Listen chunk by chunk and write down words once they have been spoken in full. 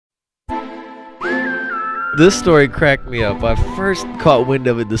This story cracked me up. I first caught wind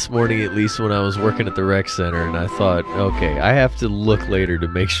of it this morning, at least when I was working at the rec center, and I thought, okay, I have to look later to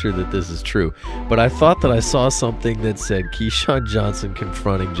make sure that this is true. But I thought that I saw something that said Keyshawn Johnson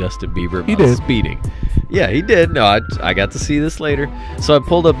confronting Justin Bieber about speeding. Yeah, he did. No, I got to see this later. So I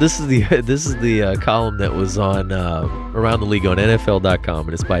pulled up. This is the column that was on Around the League on NFL.com,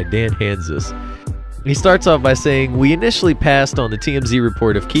 and it's by Dan Hanzus. He starts off by saying, we initially passed on the TMZ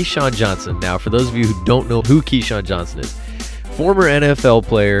report of Keyshawn Johnson. Now, for those of you who don't know who Keyshawn Johnson is, former NFL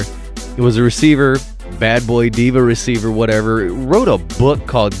player, he was a receiver, bad boy, diva receiver, whatever, wrote a book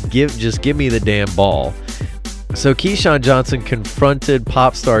called Just Give Me the Damn Ball. So Keyshawn Johnson confronted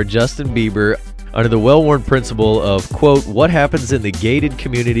pop star Justin Bieber under the well-worn principle of, quote, what happens in the gated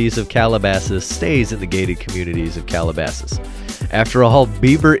communities of Calabasas stays in the gated communities of Calabasas. After all,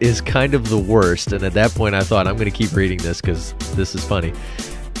 Bieber is kind of the worst, and at that point I thought, I'm going to keep reading this because this is funny.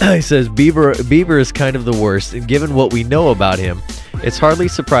 He says, Bieber is kind of the worst, and given what we know about him, it's hardly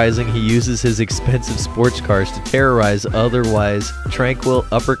surprising he uses his expensive sports cars to terrorize otherwise tranquil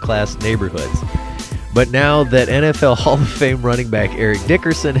upper-class neighborhoods. But now that NFL Hall of Fame running back Eric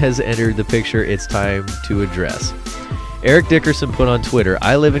Dickerson has entered the picture, it's time to address. Eric Dickerson put on Twitter,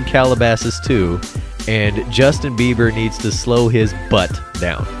 I live in Calabasas too, and Justin Bieber needs to slow his butt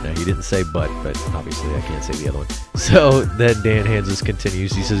down. Now, he didn't say butt, but obviously I can't say the other one. So then Dan Hanzus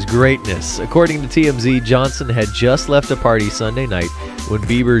continues. He says, greatness. According to TMZ, Johnson had just left a party Sunday night when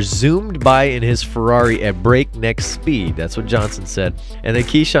Bieber zoomed by in his Ferrari at breakneck speed. That's what Johnson said. And then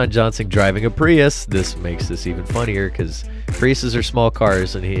Keyshawn Johnson driving a Prius. This makes this even funnier because Priuses are small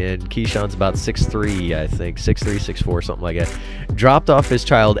cars, and Keyshawn's about 6'3", I think, 6'3", 6'4", something like that. Dropped off his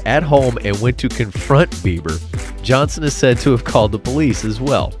child at home and went to confront Bieber. Johnson is said to have called the police as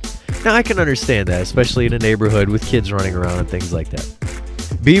well. Now, I can understand that, especially in a neighborhood with kids running around and things like that.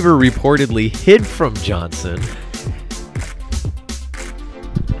 Bieber reportedly hid from Johnson.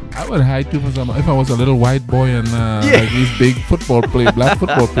 I would hide too if I was a little white boy and like these big black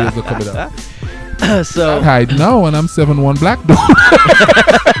football players are coming out. So I'd hide now when I'm 7'1" black dude.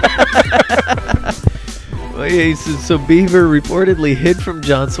 Well, yeah, he said, so Bieber reportedly hid from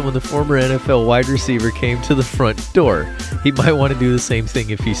Johnson when the former NFL wide receiver came to the front door. He might want to do the same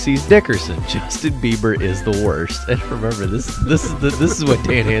thing if he sees Dickerson. Justin Bieber is the worst. And remember, this is what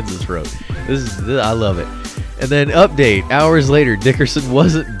Dan Hanzus wrote. I love it. And then update, hours later, Dickerson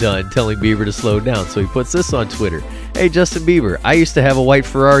wasn't done telling Bieber to slow down, so he puts this on Twitter. Hey, Justin Bieber, I used to have a white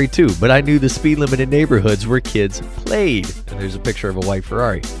Ferrari too, but I knew the speed limit in neighborhoods where kids played. And there's a picture of a white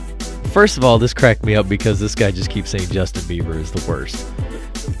Ferrari. First of all, this cracked me up because this guy just keeps saying Justin Bieber is the worst.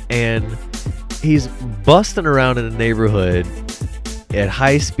 And he's busting around in a neighborhood at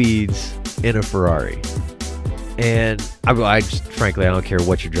high speeds in a Ferrari. And frankly, I don't care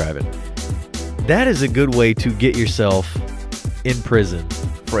what you're driving. That is a good way to get yourself in prison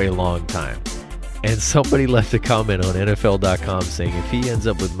for a long time. And somebody left a comment on NFL.com saying if he ends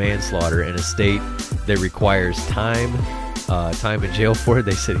up with manslaughter in a state that requires time in jail for it,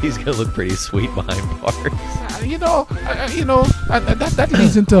 they said he's going to look pretty sweet behind bars. That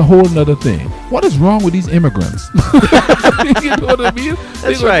leads into a whole nother thing. What is wrong with these immigrants? You know what I mean?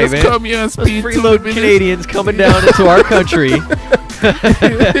 That's right, man. Come here and speed freeload Canadians coming down into our country. They're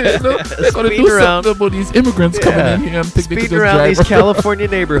going to do something about these immigrants coming in here and speeding around these California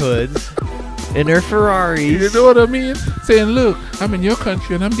neighborhoods in their Ferraris. You know what I mean? Saying, look, I'm in your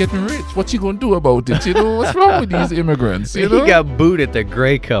country and I'm getting rich. What you going to do about it? You know, what's wrong with these immigrants? You know? He got booed at the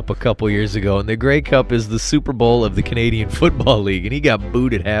Grey Cup a couple years ago, and the Grey Cup is the Super Bowl of the Canadian Football League, and he got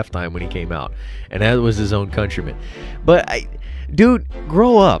booed at halftime when he came out, and that was his own countryman. But, dude,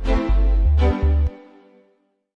 grow up.